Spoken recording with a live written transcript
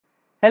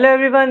Hello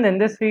everyone, in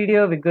this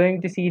video we're going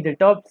to see the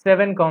top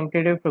 7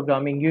 competitive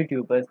programming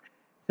YouTubers.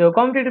 So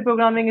competitive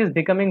programming is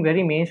becoming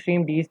very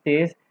mainstream these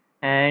days,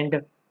 and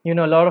a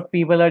lot of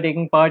people are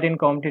taking part in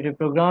competitive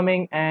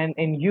programming, and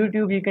in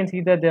YouTube you can see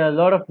that there are a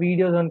lot of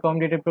videos on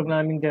competitive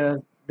programming.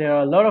 There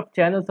are a lot of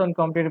channels on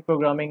competitive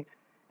programming,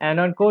 and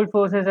on Code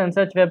Forces and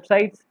such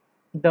websites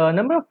the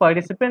number of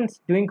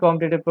participants doing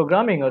competitive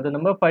programming, or the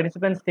number of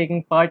participants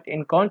taking part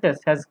in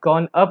contests, has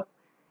gone up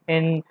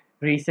in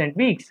recent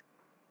weeks.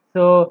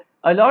 So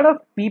a lot of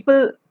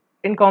people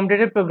in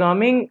competitive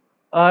programming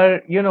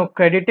are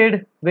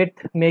credited with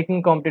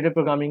making competitive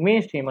programming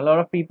mainstream. A lot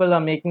of people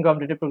are making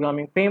competitive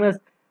programming famous.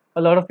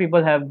 A lot of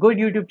people have good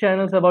YouTube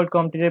channels about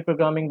competitive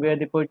programming where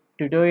they put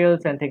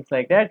tutorials and things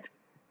like that.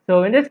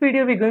 So in this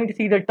video we're going to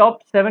see the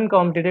top 7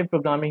 competitive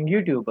programming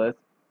YouTubers.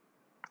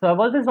 So I've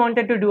always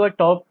wanted to do a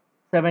top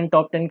 7,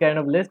 top 10 kind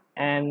of list,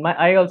 and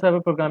I also have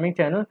a programming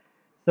channel.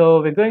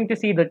 So we're going to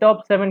see the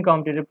top 7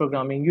 competitive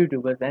programming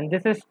YouTubers, and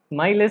this is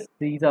my list.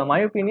 These are my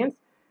opinions.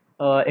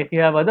 If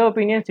you have other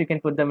opinions, you can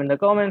put them in the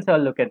comments. I'll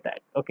look at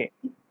that. Okay,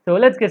 so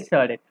let's get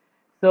started.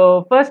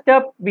 So first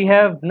up, we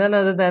have none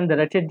other than the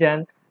Rachit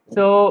Jan.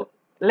 So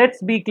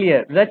let's be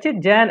clear,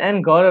 Rachit Jan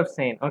and Gaurav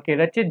Sen. Okay,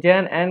 Rachit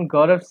Jan and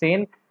Gaurav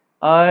Sen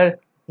are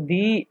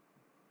the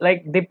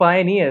the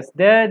pioneers.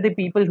 They're the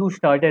people who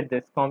started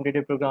this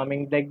competitive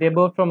programming. Like, they're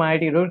both from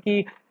IIT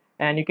Roorkee,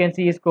 and you can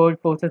see his Code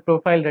Forces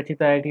profile, Rachit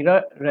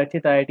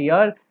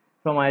IITR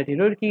from IIT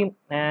Roorkee.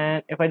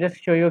 And if I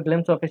just show you a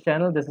glimpse of his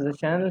channel, this is his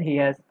channel. He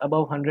has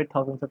above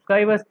 100,000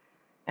 subscribers,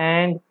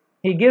 and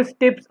he gives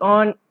tips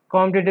on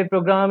competitive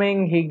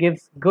programming. He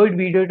gives good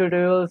video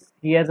tutorials.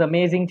 He has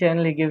amazing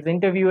channel. He gives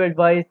interview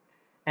advice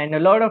and a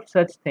lot of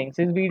such things.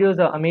 His videos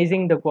are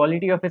amazing. The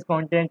quality of his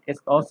content is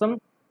awesome.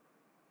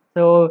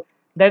 So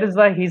that is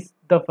why he's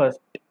the first.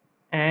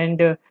 And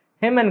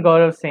him and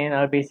Gaurav Sen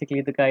are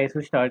basically the guys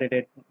who started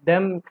it.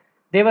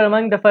 They were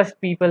among the first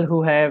people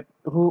who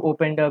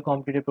opened a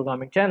competitive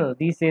programming channel.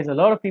 These days a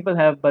lot of people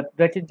have, but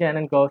Rachit Jan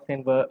and Gaurav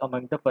Sen were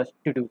among the first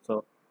to do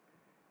so.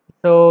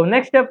 So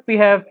next up we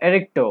have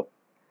Ericto.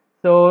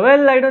 So,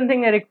 well, I don't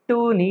think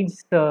Ericto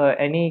needs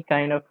any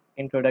kind of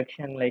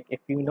introduction. Like, if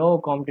you know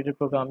competitive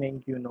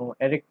programming, you know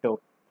Ericto.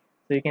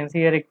 So you can see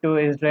Ericto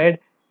is red,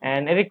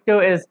 and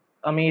Ericto is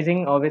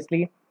amazing.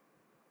 Obviously,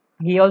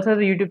 he also has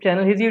a YouTube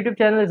channel. His YouTube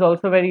channel is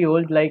also very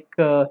old. Like,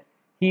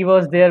 he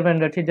was there when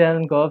Rachijan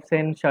and Gaurav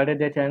Sen started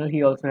their channel.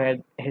 He also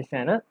had his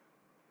channel.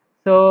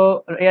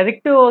 So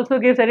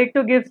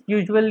Ericto gives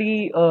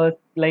usually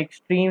like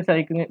streams.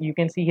 Like, you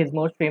can see his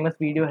most famous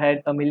video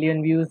had 1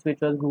 million views, which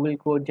was Google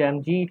Code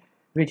Jam G,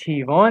 which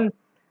he won.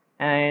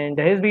 And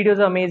his videos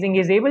are amazing.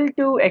 He's able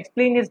to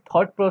explain his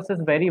thought process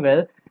very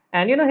well,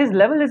 and his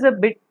level is a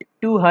bit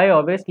too high,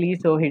 obviously,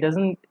 so he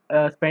doesn't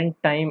spend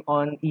time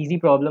on easy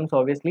problems,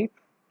 obviously.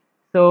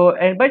 So,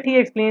 and but he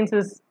explains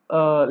his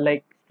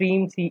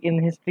streams. He in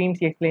his streams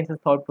he explains his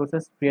thought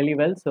process really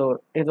well.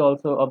 So is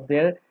also up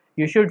there.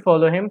 You should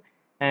follow him,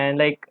 and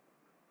like,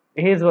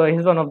 he's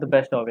one of the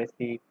best,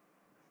 obviously.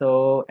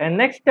 So, and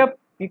next up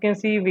you can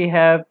see we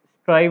have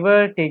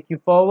Striver Take You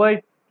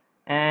Forward,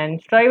 and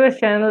Striver's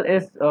channel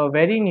is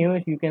very new.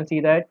 You can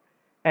see that,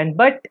 and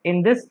but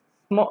in this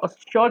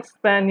short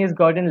span he's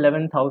gotten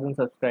 11,000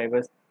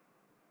 subscribers.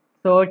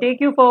 So Take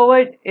You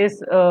Forward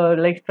is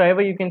like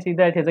Striver. You can see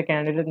that he's a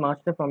candidate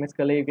master from his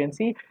color. You can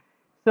see.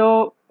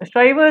 So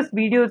Striver's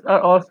videos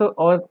are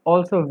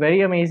also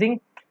very amazing.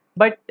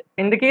 But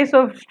in the case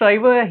of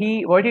Striver,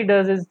 what he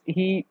does is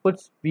he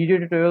puts video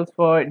tutorials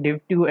for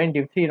Div 2 and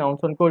Div 3 rounds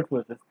on Code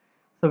Forces.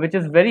 So which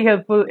is very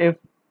helpful if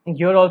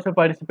you're also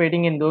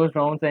participating in those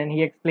rounds, and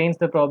he explains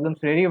the problems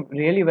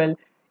really well.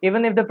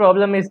 Even if the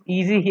problem is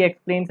easy, he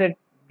explains it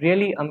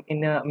really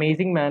in an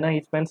amazing manner.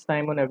 He spends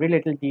time on every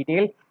little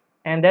detail,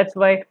 and that's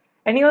why.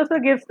 And he also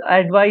gives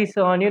advice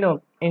on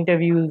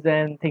interviews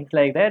and things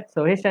like that.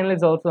 So his channel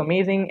is also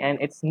amazing,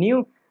 and it's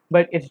new,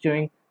 but it's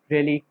doing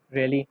really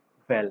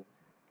well.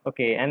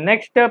 Okay, and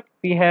next up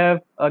we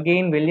have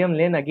again William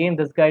Lynn. Again,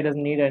 this guy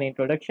doesn't need any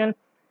introduction.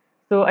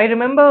 So I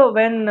remember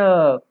when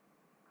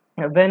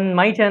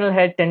my channel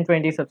had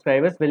 1020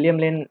 subscribers, William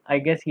Lynn, I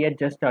guess he had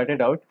just started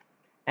out,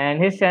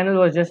 and his channel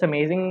was just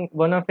amazing.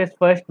 One of his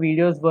first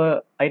videos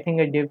were, I think,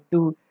 a Div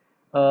 2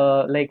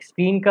 like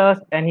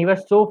screencast, and he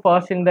was so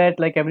fast in that,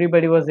 like,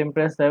 everybody was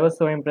impressed. I was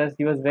so impressed.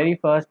 He was very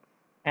fast,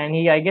 and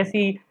I guess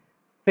he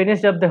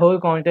finished up the whole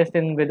contest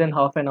in within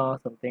half an hour or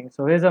something.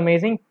 So he's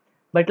amazing.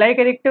 But like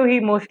Ericto,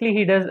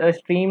 he does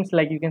streams.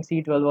 Like, you can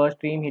see 12-hour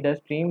stream. He does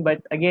stream,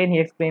 but again he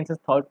explains his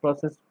thought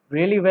process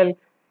really well.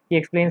 He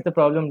explains the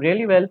problem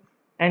really well,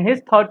 and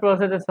his thought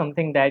process is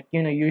something that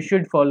you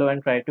should follow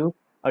and try to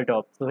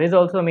adopt. So he's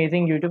also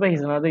amazing YouTuber.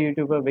 He's another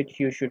YouTuber which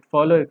you should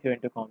follow if you're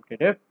into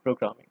competitive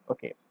programming.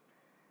 Okay.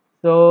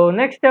 So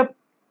next up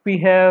we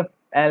have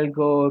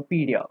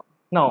Algopedia.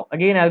 Now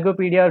again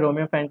Algopedia,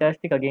 Romeo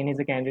Fantastic. Again, he's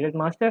a candidate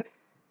master.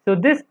 So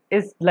this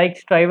is like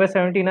Striver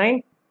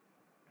 79.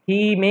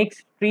 He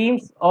makes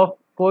streams of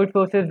Code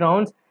Forces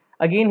rounds.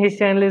 Again, his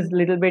channel is a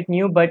little bit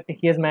new, but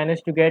he has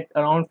managed to get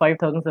around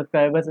 5,000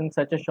 subscribers in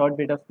such a short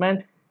bit of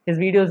span. His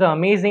videos are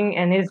amazing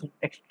and he's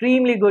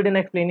extremely good in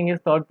explaining his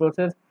thought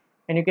process.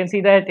 And you can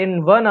see that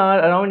in 1 hour,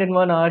 around in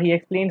 1 hour, he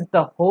explains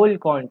the whole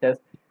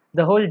contest,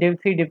 the whole Div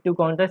 3, Div 2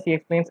 contest. He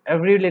explains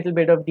every little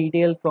bit of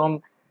detail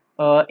from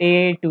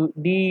A to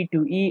D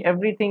to E,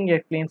 everything he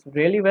explains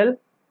really well.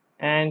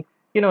 And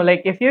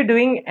like if you're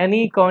doing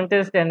any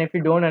contest and if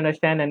you don't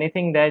understand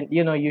anything, that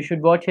you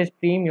should watch his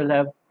stream. You'll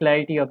have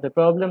clarity of the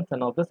problems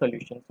and of the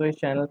solutions. So his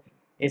channel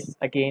is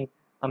again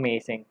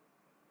amazing.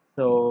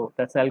 So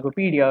that's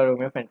Algopedia,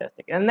 Romeo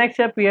Fantastic. And next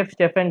up we have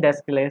Stephan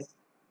Descales.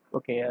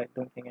 Okay, I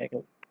don't think I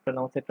can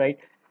pronounce it right.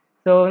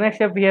 So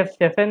next up we have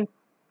Stephan.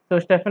 So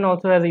Stephan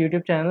also has a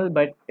YouTube channel,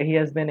 but he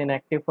has been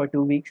inactive for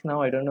 2 weeks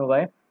now. I don't know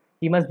why.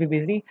 He must be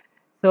busy.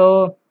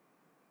 So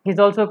he's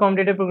also a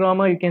competitive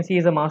programmer. You can see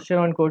he's a master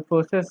on code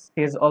forces.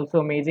 He's also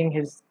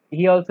amazing.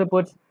 He also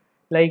puts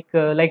like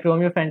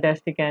Romeo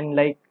Fantastic and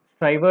like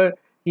Striver.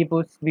 He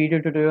puts video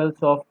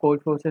tutorials of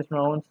code forces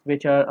rounds,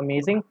 which are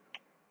amazing.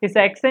 His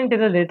accent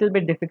is a little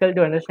bit difficult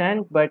to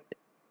understand, but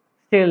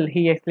still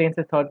he explains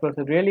his thought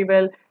process really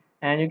well.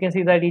 And you can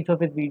see that each of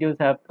his videos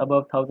have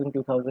above 1,000,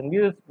 2,000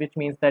 views, which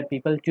means that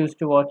people choose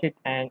to watch it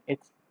and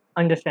it's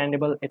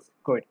understandable, it's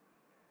good.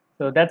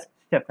 So that's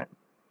Stefan.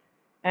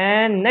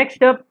 And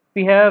next up,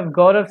 we have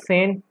Gaurav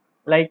Sen.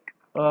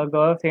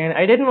 Gaurav Sen.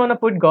 I didn't want to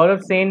put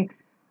Gaurav Sen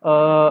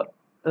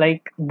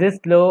like this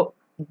low.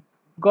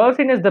 Gaurav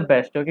Sen is the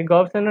best. Okay,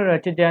 Gaurav Sen or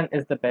Rachit Jan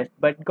is the best.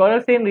 But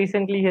Gaurav Sen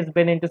recently has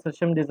been into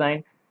system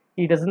design.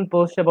 He doesn't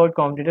post about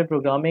computer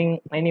programming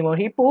anymore.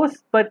 He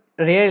posts, but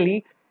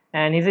rarely.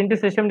 And he's into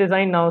system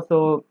design now.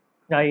 So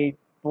I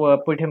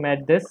put him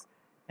at this.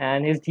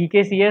 And his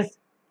GKCS.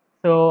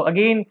 So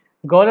again,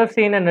 Gaurav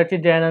Sen and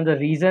Rachit Jan are the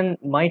reason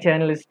my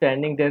channel is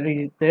standing. They're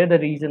the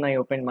reason I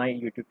opened my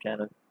YouTube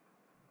channel.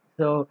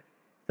 So,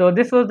 so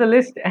this was the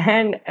list,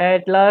 and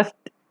at last,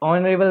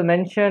 honorable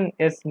mention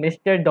is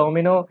Mr.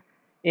 Domino,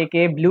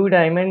 aka Blue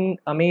Diamond.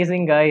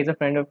 Amazing guy. He's a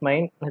friend of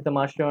mine. He's a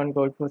master on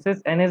code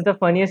forces, and he's the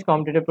funniest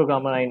competitive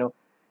programmer I know.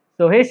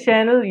 So his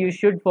channel, you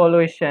should follow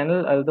his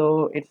channel,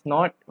 although it's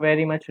not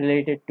very much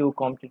related to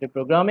competitive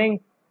programming.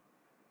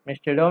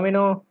 Mr.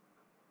 Domino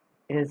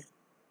is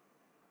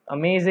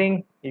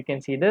amazing. You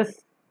can see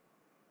this.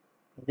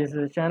 This is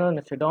his channel,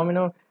 Mr.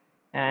 Domino,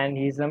 and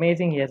he's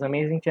amazing. He has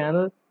amazing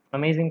channel,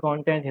 amazing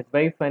content. He's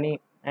very funny,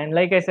 and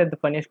like I said, the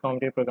funniest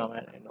comedy programmer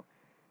I know.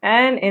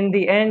 And in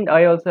the end,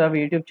 I also have a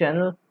YouTube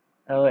channel.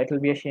 It will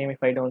be a shame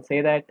if I don't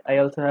say that. I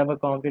also have a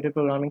computer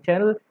programming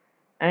channel,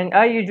 and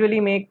I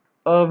usually make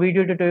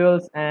video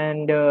tutorials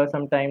and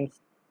sometimes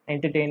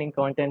entertaining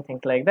content,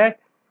 things like that.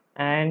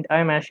 And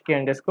I'm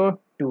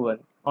ashk_21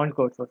 on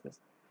code sources.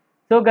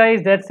 So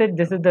guys, that's it.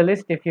 This is the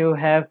list. If you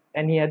have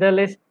any other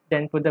list,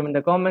 then put them in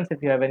the comments.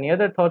 If you have any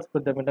other thoughts,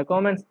 put them in the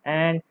comments.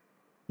 And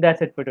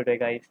that's it for today,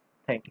 guys.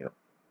 Thank you.